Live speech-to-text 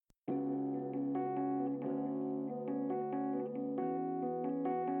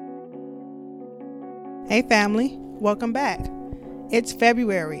Hey family, welcome back. It's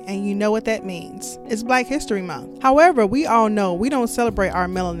February and you know what that means. It's Black History Month. However, we all know we don't celebrate our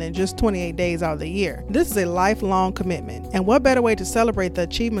melanin just 28 days out of the year. This is a lifelong commitment. And what better way to celebrate the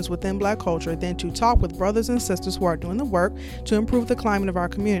achievements within Black culture than to talk with brothers and sisters who are doing the work to improve the climate of our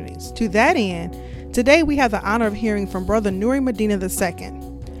communities. To that end, today we have the honor of hearing from Brother Nuri Medina II.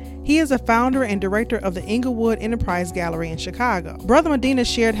 He is a founder and director of the Englewood Enterprise Gallery in Chicago. Brother Medina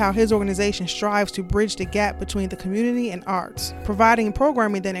shared how his organization strives to bridge the gap between the community and arts, providing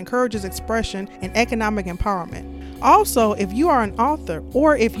programming that encourages expression and economic empowerment. Also, if you are an author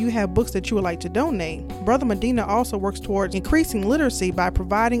or if you have books that you would like to donate, Brother Medina also works towards increasing literacy by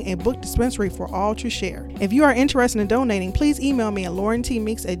providing a book dispensary for all to share. If you are interested in donating, please email me at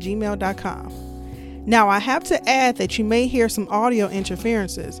laurentmeeks@gmail.com. Now, I have to add that you may hear some audio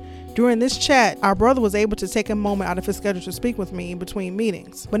interferences. During this chat, our brother was able to take a moment out of his schedule to speak with me in between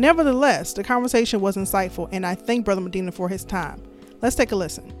meetings. But nevertheless, the conversation was insightful, and I thank Brother Medina for his time. Let's take a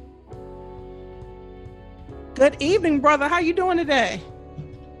listen. Good evening, brother. How you doing today?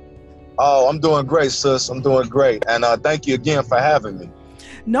 Oh, I'm doing great, sis. I'm doing great. And thank you again for having me.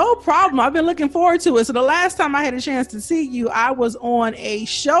 No problem. I've been looking forward to it. So the last time I had a chance to see you, I was on a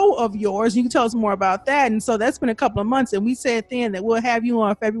show of yours. You can tell us more about that. And so that's been a couple of months. And we said then that we'll have you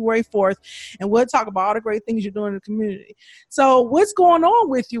on February 4th and we'll talk about all the great things you're doing in the community. So what's going on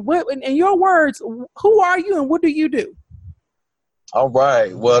with you? What, in your words, who are you and what do you do? All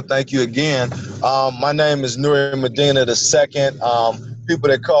right. Well, thank you again. My name is Nuri Medina II. People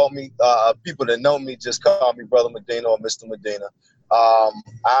that call me, people that know me just call me Brother Medina or Mr. Medina.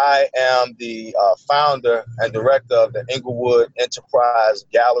 I am the founder and director of the Englewood Enterprise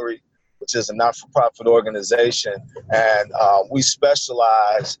Gallery, which is a not-for-profit organization. And we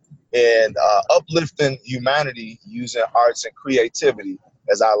specialize in uplifting humanity using arts and creativity,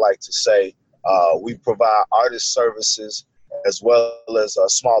 as I like to say. We provide artist services as well as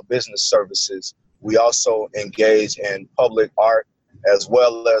small business services. We also engage in public art as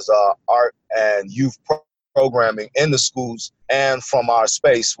well as art and youth programming in the schools and from our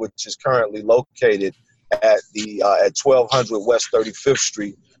space, which is currently located at 1200 West 35th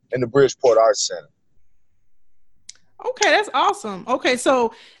Street in the Bridgeport Arts Center. Okay, that's awesome. Okay,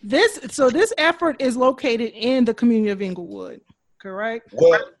 so this effort is located in the community of Englewood, correct?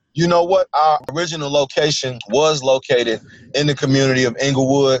 Well, you know what? Our original location was located in the community of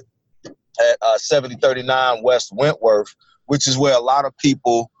Englewood at 7039 West Wentworth, which is where a lot of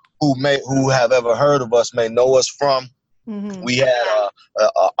people who have ever heard of us may know us from. Mm-hmm. We had an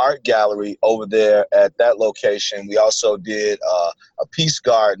art gallery over there at that location. We also did a peace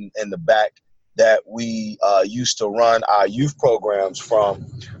garden in the back that we used to run our youth programs from.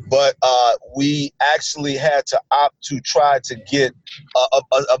 But we actually had to opt to try to get a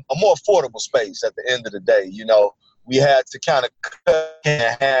more affordable space at the end of the day. You know, we had to kind of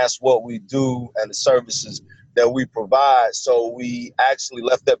enhance what we do and the services that we provide. So we actually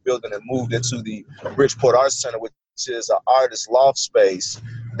left that building and moved into the Bridgeport Arts Center, which is an artist loft space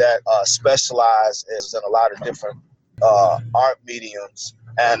that specializes in a lot of different art mediums.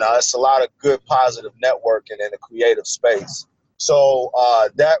 And it's a lot of good, positive networking in a creative space. So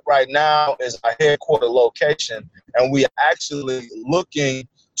that right now is our headquarter location. And we are actually looking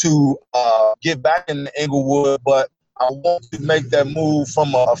to get back in Englewood, but I want to make that move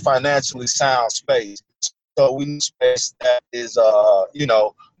from a financially sound space. So we need space that is,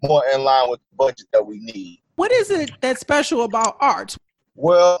 more in line with the budget that we need. What is it that's special about art?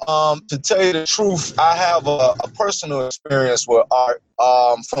 Well, to tell you the truth, I have a personal experience with art.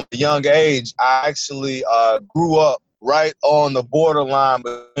 From a young age, I actually grew up right on the borderline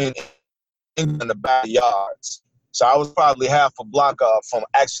between England and the backyards. So I was probably half a block from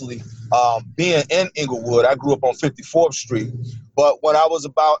actually being in Englewood. I grew up on 54th Street. But when I was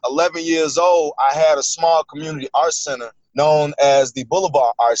about 11 years old, I had a small community art center known as the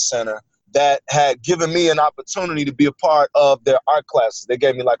Boulevard Arts Center that had given me an opportunity to be a part of their art classes. They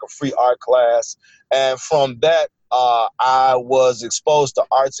gave me like a free art class. And from that, I was exposed to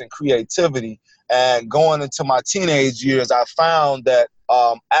arts and creativity. And going into my teenage years, I found that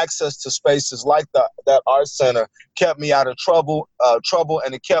access to spaces like that art center kept me out of trouble,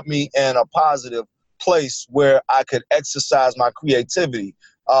 and it kept me in a positive place where I could exercise my creativity,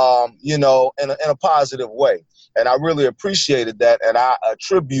 in a positive way. And I really appreciated that. And I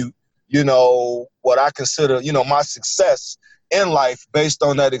attribute, what I consider, my success in life based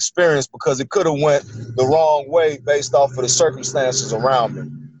on that experience, because it could have went the wrong way based off of the circumstances around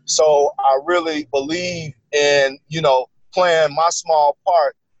me. So I really believe in, playing my small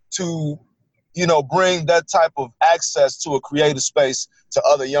part to, bring that type of access to a creative space to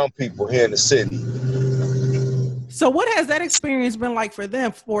other young people here in the city. So what has that experience been like for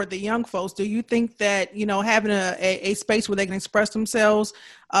them, for the young folks? Do you think that, having a space where they can express themselves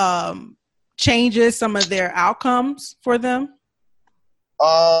um, changes some of their outcomes for them?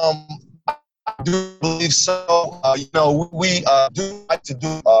 Um, I do believe so. We do like to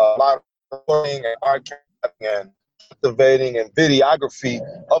do a lot of recording and archiving and cultivating and videography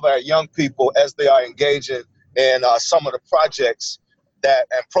of our young people as they are engaging in some of the projects and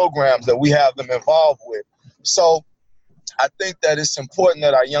programs that we have them involved with. So I think that it's important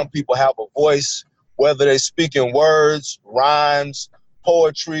that our young people have a voice, whether they speak in words, rhymes,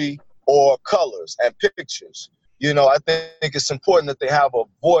 poetry, or colors and pictures. I think it's important that they have a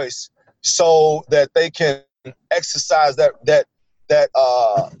voice so that they can exercise that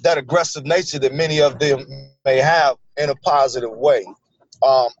aggressive nature that many of them may have in a positive way.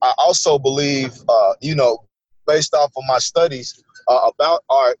 I also believe, based off of my studies about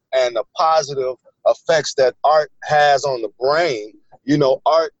art and the positive effects that art has on the brain,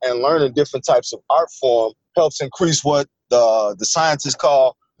 art and learning different types of art form helps increase what the scientists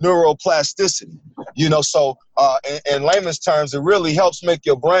call neuroplasticity. So in layman's terms, it really helps make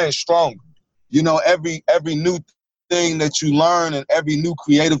your brain stronger. Every new thing that you learn and every new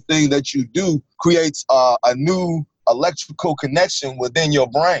creative thing that you do creates a new electrical connection within your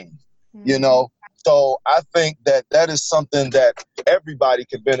brain. So I think that is something that everybody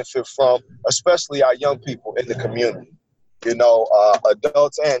can benefit from, especially our young people in the community,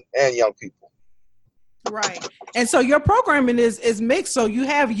 adults and young people. Right. And so your programming is mixed. So you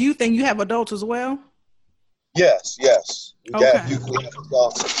have youth and you have adults as well? Yes. We Okay. have youth, we have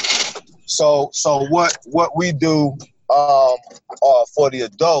adults. So what we do for the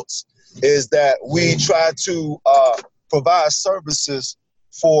adults is that we try to provide services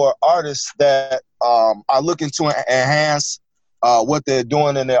for artists that are looking to enhance what they're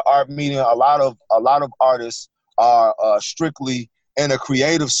doing in their art medium. A lot of artists are strictly in a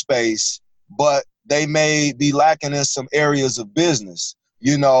creative space, but they may be lacking in some areas of business,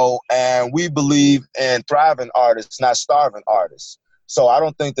 and we believe in thriving artists, not starving artists. So I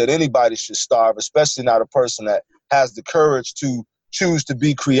don't think that anybody should starve, especially not a person that has the courage to choose to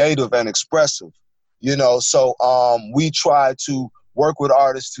be creative and expressive. So we try to work with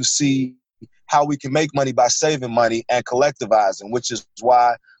artists to see how we can make money by saving money and collectivizing, which is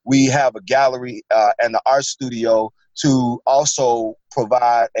why we have a gallery and the art studio to also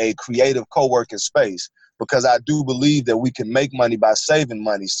provide a creative co-working space, because I do believe that we can make money by saving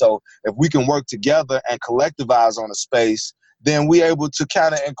money. So if we can work together and collectivize on a space, then we're able to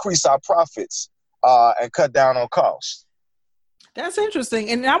kind of increase our profits and cut down on costs. That's interesting.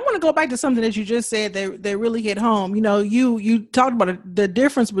 And I want to go back to something that you just said that really hit home. You talked about the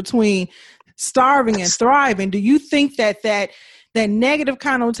difference between starving and thriving. Do you think that negative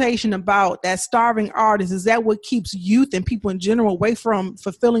connotation about that starving artist, is that what keeps youth and people in general away from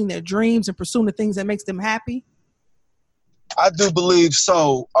fulfilling their dreams and pursuing the things that makes them happy? I do believe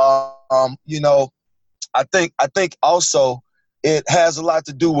so. I think also it has a lot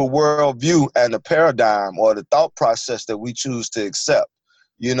to do with worldview and the paradigm or the thought process that we choose to accept,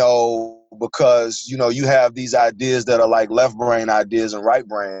 because, you have these ideas that are like left brain ideas and right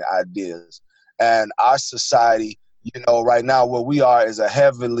brain ideas. And our society, right now where we are is a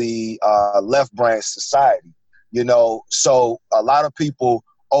heavily left brain society, so a lot of people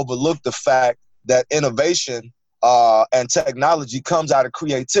overlook the fact that innovation and technology comes out of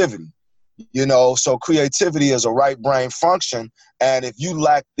creativity. So creativity is a right brain function. And if you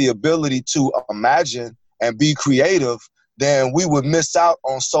lack the ability to imagine and be creative, then we would miss out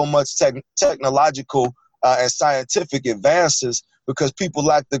on so much technological and scientific advances, because people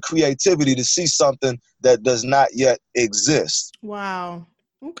lack the creativity to see something that does not yet exist. Wow.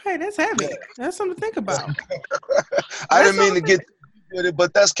 Okay, that's heavy. Yeah. That's something to think about. I didn't mean to get with it,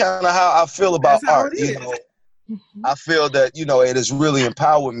 but that's kind of how I feel about art. I feel that, it has really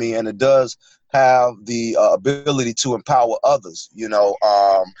empowered me, and it does have the ability to empower others,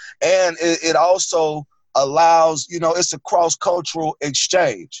 and it also allows, it's a cross-cultural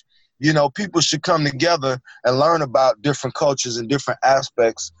exchange. People should come together and learn about different cultures and different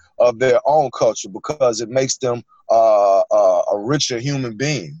aspects of their own culture, because it makes them a richer human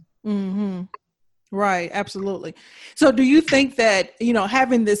being. Mm-hmm. Right, absolutely. So do you think that,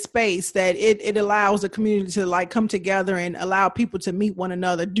 having this space, that it allows the community to come together and allow people to meet one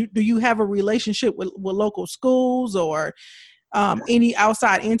another? Do you have a relationship with local schools or any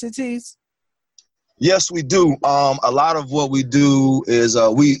outside entities? Yes, we do. A lot of what we do is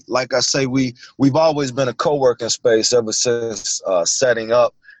we've always been a co-working space ever since setting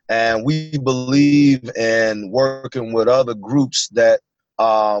up, and we believe in working with other groups that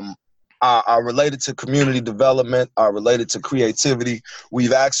are related to community development, are related to creativity.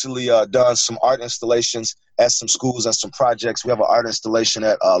 We've actually done some art installations at some schools and some projects. We have an art installation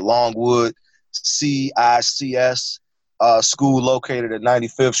at Longwood CICS school located at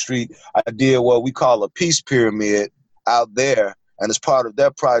 95th Street. I did what we call a peace pyramid out there. And as part of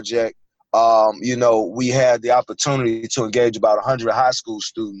that project, we had the opportunity to engage about 100 high school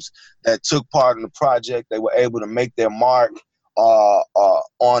students that took part in the project. They were able to make their mark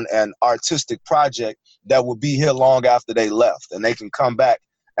on an artistic project that will be here long after they left, and they can come back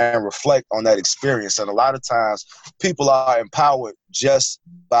and reflect on that experience. And a lot of times people are empowered just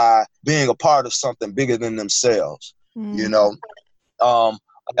by being a part of something bigger than themselves,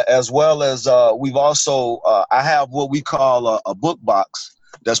 as well as we've also, I have what we call a book box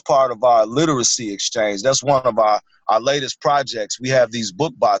that's part of our literacy exchange. That's one of our latest projects. We have these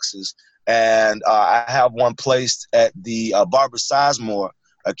book boxes, and I have one placed at the Barbara Sizemore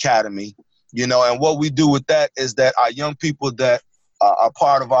Academy, and what we do with that is that our young people that are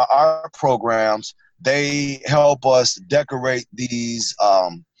part of our art programs, they help us decorate these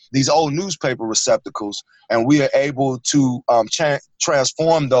old newspaper receptacles, and we are able to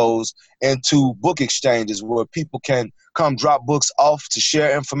transform those into book exchanges where people can come drop books off to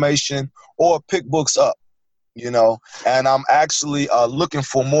share information or pick books up, and I'm actually looking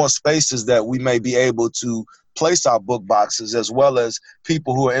for more spaces that we may be able to place our book boxes, as well as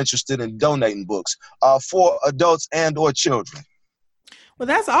people who are interested in donating books for adults and or children. Well,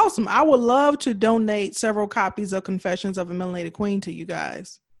 that's awesome. I would love to donate several copies of Confessions of a Melanated Queen to you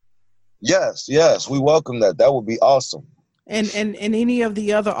guys. Yes, we welcome that. That would be awesome. And any of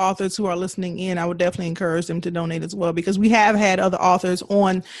the other authors who are listening in, I would definitely encourage them to donate as well, because we have had other authors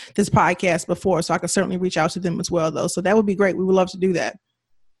on this podcast before, so I can certainly reach out to them as well, though. So that would be great. We would love to do that.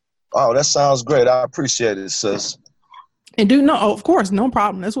 Oh, that sounds great. I appreciate it, sis. And of course, no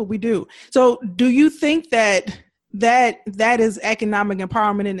problem. That's what we do. So do you think that is economic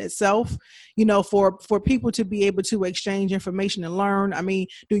empowerment in itself, for people to be able to exchange information and learn? I mean,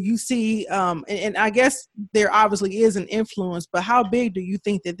 do you see, and I guess there obviously is an influence, but how big do you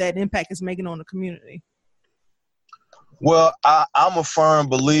think that impact is making on the community? Well, I'm a firm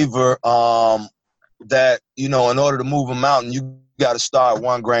believer that, in order to move a mountain, you got to start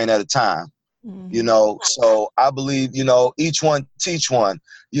one grain at a time. Mm-hmm. So I believe, each one teach one.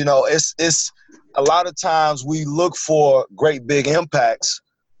 It's a lot of times we look for great big impacts,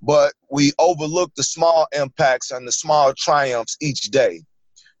 but we overlook the small impacts and the small triumphs each day.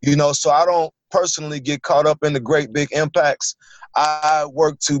 So I don't personally get caught up in the great big impacts. I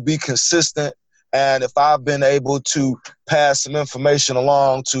work to be consistent, and if I've been able to pass some information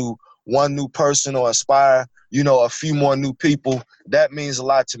along to one new person or inspire, a few more new people, that means a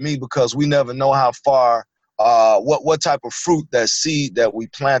lot to me, because we never know how far, what type of fruit that seed that we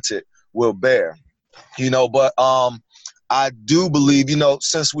planted will bear. But I do believe,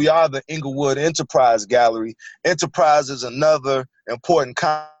 since we are the Inglewood Enterprise Gallery, enterprise is another important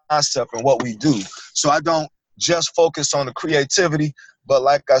concept in what we do. So I don't just focus on the creativity, but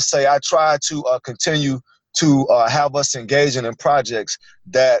like I say, I try to continue to have us engaging in projects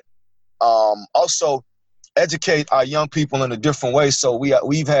that also educate our young people in a different way. So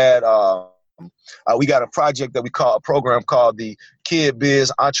we've had we got a program called the Kid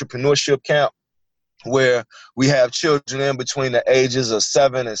Biz Entrepreneurship Camp, where we have children in between the ages of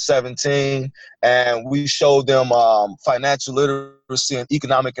 7 and 17, and we show them financial literacy and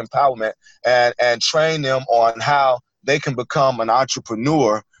economic empowerment, and train them on how they can become an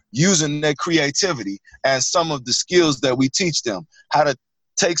entrepreneur using their creativity and some of the skills that we teach them, how to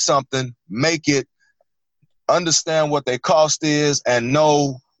take something, make it, understand what their cost is, and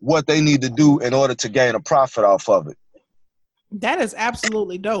know what they need to do in order to gain a profit off of it. That is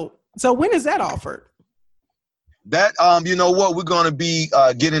absolutely dope. So when is that offered? That, we're going to be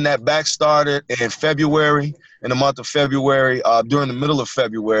getting that back started in February, in the month of February, during the middle of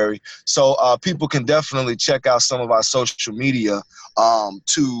February. So people can definitely check out some of our social media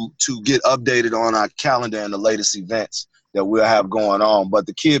to get updated on our calendar and the latest events that we'll have going on. But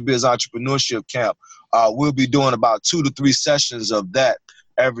the Kid Biz Entrepreneurship Camp, we'll be doing about 2 to 3 sessions of that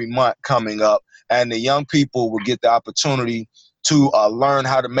every month coming up. And the young people will get the opportunity to learn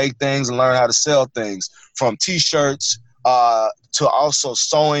how to make things and learn how to sell things, from T-shirts to also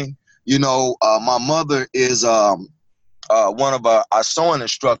sewing. My mother is one of our sewing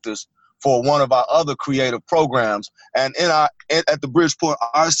instructors for one of our other creative programs. And at the Bridgeport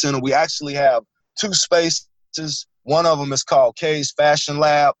Art Center, we actually have 2 spaces. One of them is called Kay's Fashion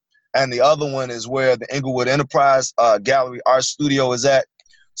Lab, and the other one is where the Inglewood Enterprise Gallery Art Studio is at.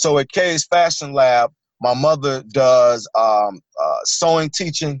 So at Kay's Fashion Lab, my mother does sewing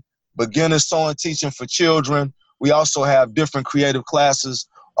teaching, beginner sewing teaching for children. We also have different creative classes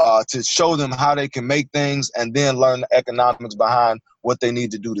to show them how they can make things and then learn the economics behind what they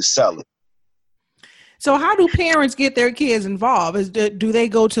need to do to sell it. So how do parents get their kids involved? Do they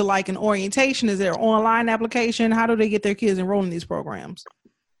go to like an orientation? Is there an online application? How do they get their kids enrolled in these programs?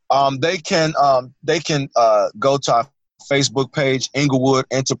 They can go to our Facebook page, Inglewood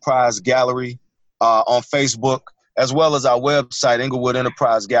Enterprise Gallery, on Facebook, as well as our website,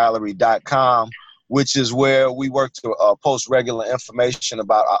 inglewood-enterprisegallery.com, which is where we work to post regular information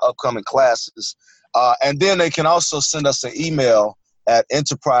about our upcoming classes. And then they can also send us an email at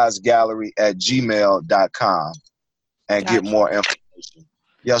enterprisegallery@gmail.com and get more information.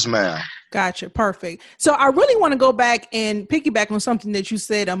 Yes, ma'am. Gotcha. Perfect. So I really want to go back and piggyback on something that you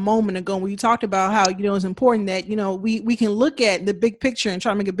said a moment ago when you talked about how, it's important that, we can look at the big picture and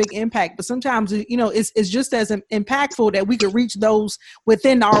try to make a big impact. But sometimes, it's just as impactful that we could reach those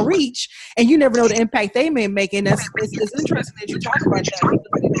within our reach. And you never know the impact they may make. And it's interesting that you talk about that,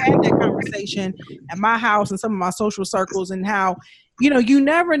 because we've had that conversation at my house and some of my social circles, and how, you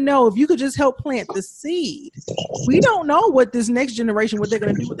never know if you could just help plant the seed. We don't know what this next generation, what they're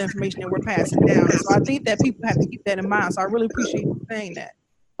going to do with the information that we're passing down. So I think that people have to keep that in mind. So I really appreciate you saying that.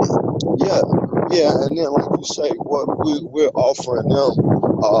 Yeah. And then, like you say, what we're offering them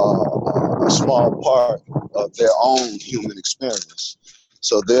a small part of their own human experience.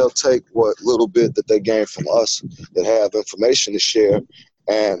 So they'll take what little bit that they gain from us that have information to share,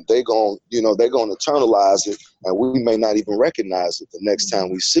 and they're going to internalize it, and we may not even recognize it the next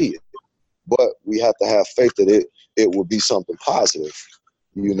time we see it. But we have to have faith that it will be something positive,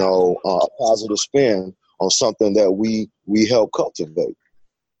 a positive spin on something that we help cultivate.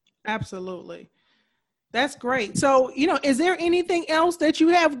 Absolutely. That's great. So, is there anything else that you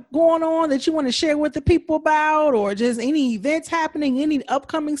have going on that you want to share with the people about, or just any events happening, any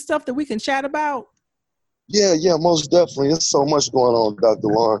upcoming stuff that we can chat about? Yeah, most definitely. There's so much going on, Dr.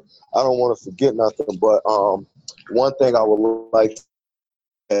 Lauren. I don't want to forget nothing, but one thing I would like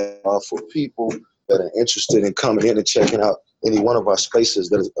for people that are interested in coming in and checking out any one of our spaces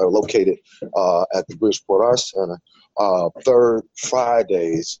that are located at the Bridgeport Arts Center, third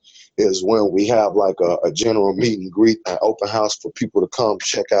Fridays is when we have like a general meet and greet, an open house for people to come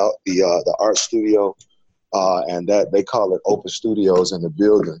check out the art studio, and that they call it Open Studios in the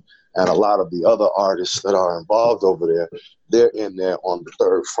building. And a lot of the other artists that are involved over there, they're in there on the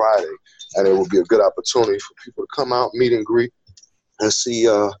third Friday. And it will be a good opportunity for people to come out, meet and greet, and see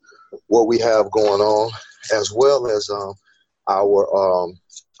what we have going on, as well as our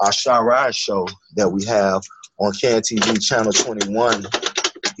Shy Ride show that we have on CAN-TV Channel 21.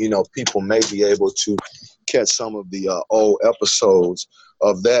 People may be able to catch some of the old episodes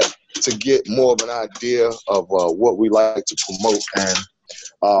of that to get more of an idea of what we like to promote and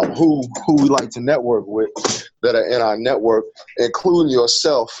who we like to network with that are in our network, including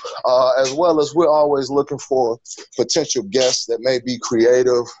yourself, as well as we're always looking for potential guests that may be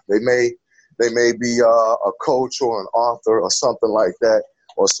creative. They may be a coach or an author or something like that,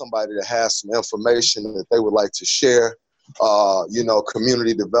 or somebody that has some information that they would like to share,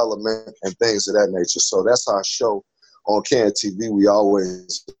 community development and things of that nature. So that's our show on CAN-TV. We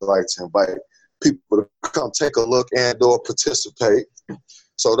always like to invite people to come take a look and or participate.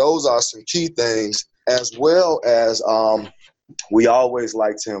 So those are some key things, as well as we always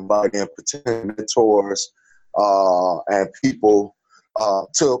like to invite in potential mentors and people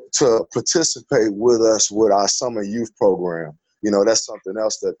to participate with us with our summer youth program. That's something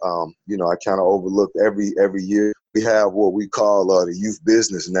else that I kind of overlooked every year. We have what we call the Youth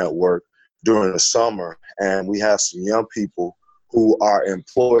Business Network during the summer, and we have some young people who are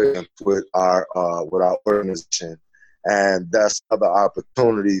employed with our organization. And that's another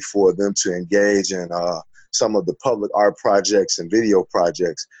opportunity for them to engage in some of the public art projects and video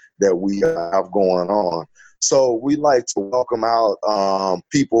projects that we have going on. So we like to welcome out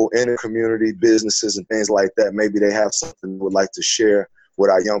people in the community, businesses and things like that. Maybe they have something they would like to share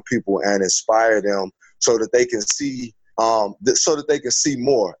with our young people and inspire them so that they can see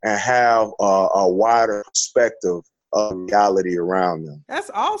more and have a wider perspective of reality around them. That's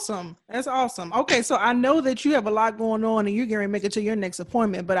awesome. Okay, so I know that you have a lot going on and you're going to make it to your next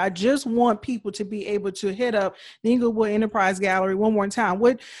appointment, but I just want people to be able to hit up the Inglewood Enterprise Gallery one more time.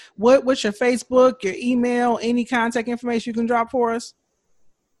 What's your Facebook, your email, any contact information you can drop for us?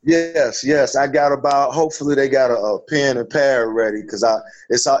 Yes. I got hopefully they got a pen and pad ready, because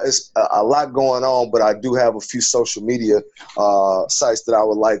it's a lot going on, but I do have a few social media sites that I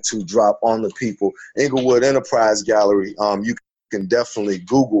would like to drop on the people. Inglewood Enterprise Gallery. You can definitely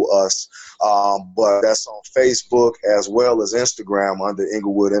Google us. But that's on Facebook as well as Instagram under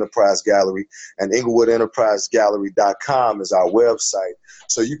Inglewood Enterprise Gallery, and InglewoodEnterpriseGallery.com is our website.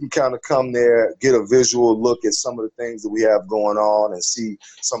 So you can kind of come there, get a visual look at some of the things that we have going on and see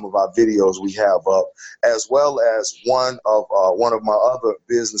some of our videos we have up, as well as one of my other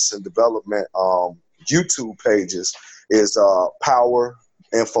business and development YouTube pages is Power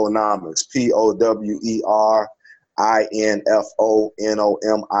Infonomics,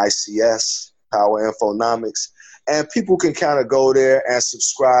 POWERINFONOMICS, Power Infonomics. And people can kind of go there and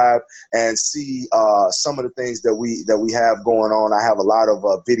subscribe and see some of the things that we have going on. I have a lot of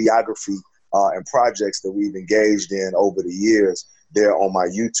videography and projects that we've engaged in over the years there on my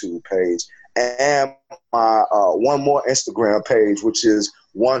YouTube page. And my one more Instagram page, which is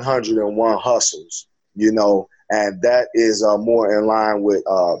 101 Hustles, and that is more in line with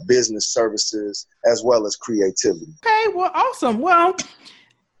business services as well as creativity. Okay, well, awesome. Well,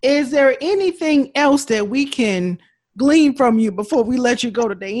 is there anything else that we can glean from you before we let you go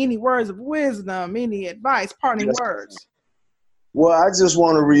today? Any words of wisdom, any advice, parting words? Well, I just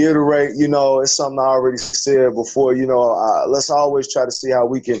want to reiterate, it's something I already said before, let's always try to see how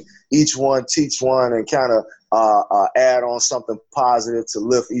we can each one teach one and kind of add on something positive to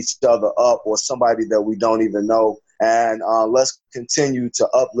lift each other up, or somebody that we don't even know. And let's continue to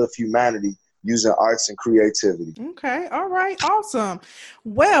uplift humanity using arts and creativity. Okay. All right. Awesome.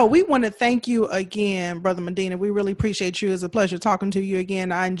 Well, we want to thank you again, Brother Medina. We really appreciate you. It's a pleasure talking to you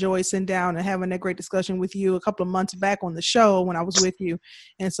again. I enjoyed sitting down and having that great discussion with you a couple of months back on the show when I was with you.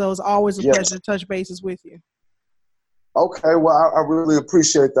 And so it's always a pleasure to touch bases with you. Okay. Well, I really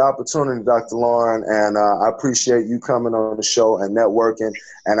appreciate the opportunity, Dr. Lauren, and I appreciate you coming on the show and networking.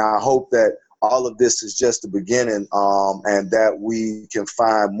 And I hope that all of this is just the beginning, and that we can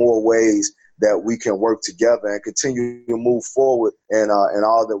find more ways that we can work together and continue to move forward in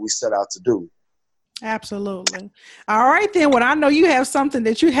all that we set out to do. Absolutely. All right, then. Well, I know you have something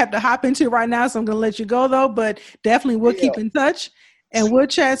that you have to hop into right now, so I'm going to let you go, though. But definitely we'll keep in touch, and we'll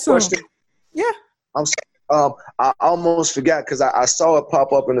chat soon. Question. Yeah. I almost forgot because I saw it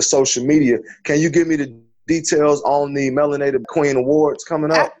pop up in the social media. Can you give me the details on the Melanated Queen Awards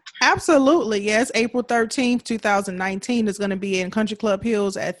coming up? Absolutely. Yes. April 13th, 2019 is going to be in Country Club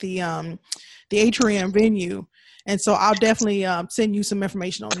Hills at the Atrium venue. And so I'll definitely send you some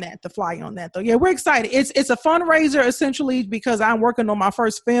information on that, the flyer on that, though. Yeah, we're excited. It's a fundraiser essentially because I'm working on my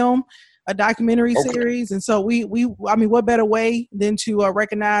first film, a documentary series. And so what better way than to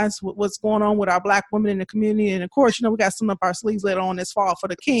recognize what's going on with our Black women in the community. And of course, we got some up our sleeves later on this fall for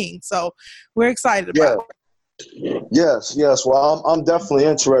the King. So we're excited about it. Yes. Well, I'm definitely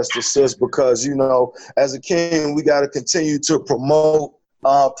interested, sis, because, as a king, we got to continue to promote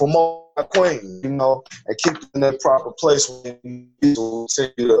our queen, and keep them in their proper place when we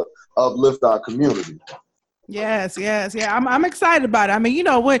continue to uplift our community. Yes. Yeah. I'm excited about it. I mean,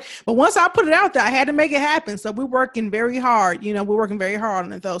 but once I put it out there, I had to make it happen. So we're working very hard. We're working very hard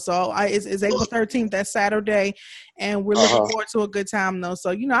on it, though. So it's April 13th, that's Saturday, and we're looking forward to a good time, though. So,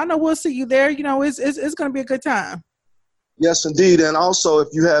 I know we'll see you there. It's going to be a good time. Yes, indeed. And also, if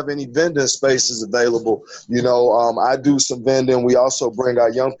you have any vending spaces available, I do some vending. We also bring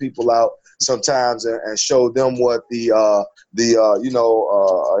our young people out sometimes and show them what the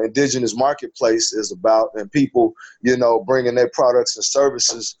indigenous marketplace is about, and people, bringing their products and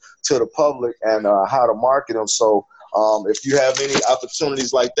services to the public and how to market them. So if you have any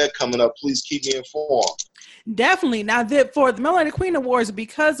opportunities like that coming up, please keep me informed. Definitely. Now, for the Melanated Queen Awards,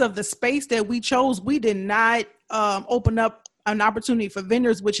 because of the space that we chose, we did not open up an opportunity for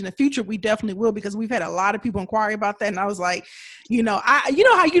vendors, which in the future we definitely will, because we've had a lot of people inquiring about that. And I was like, how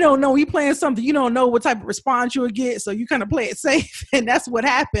you don't know you playing something, you don't know what type of response you'll get. So you kind of play it safe. And that's what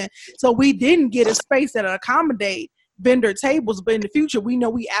happened. So we didn't get a space that accommodate vendor tables, but in the future we know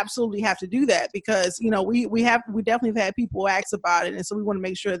we absolutely have to do that, because we definitely have had people ask about it, and so we want to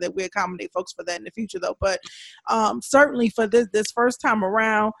make sure that we accommodate folks for that in the future, though. But certainly for this first time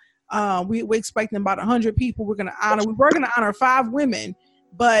around, we're expecting about 100 people. We were going to honor 5 women,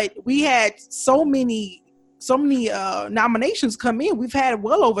 but we had so many nominations come in. We've had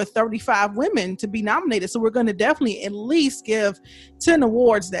well over 35 women to be nominated. So we're going to definitely at least give 10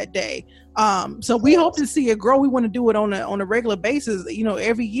 awards that day. So we hope to see it grow. We want to do it on a regular basis,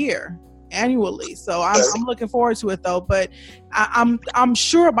 every year, annually. So I'm looking forward to it, though. But I'm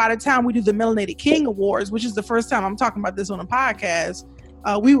sure by the time we do the Melanated King Awards, which is the first time I'm talking about this on a podcast,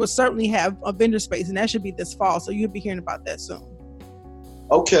 we will certainly have a vendor space, and that should be this fall. So you'll be hearing about that soon.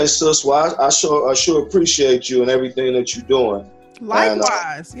 Okay, sis. Well, I sure appreciate you and everything that you're doing.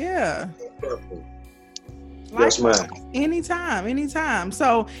 Likewise, yeah. Perfect. Yes, ma'am. Anytime.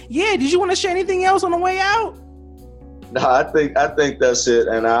 So yeah, did you want to share anything else on the way out? No, I think that's it,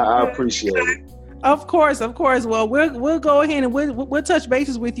 and I appreciate it. Of course. Well, we'll go ahead and we'll touch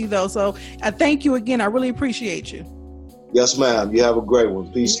bases with you though. So I thank you again. I really appreciate you. Yes, ma'am. You have a great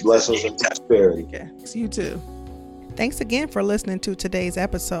one. Peace, blessings, and prosperity. Okay. You too. Thanks again for listening to today's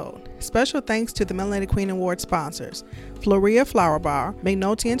episode. Special thanks to the Melanated Queen Award sponsors, Floria Flower Bar,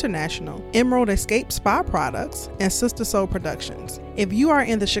 Magnoti International, Emerald Escape Spa Products, and Sister Soul Productions. If you are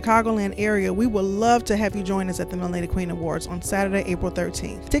in the Chicagoland area, we would love to have you join us at the Melanated Queen Awards on Saturday, April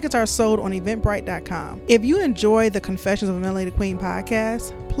 13th. Tickets are sold on Eventbrite.com. If you enjoy the Confessions of a Melanated Queen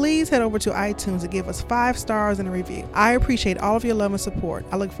podcast, please head over to iTunes and give us 5 stars and a review. I appreciate all of your love and support.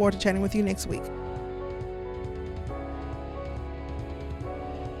 I look forward to chatting with you next week.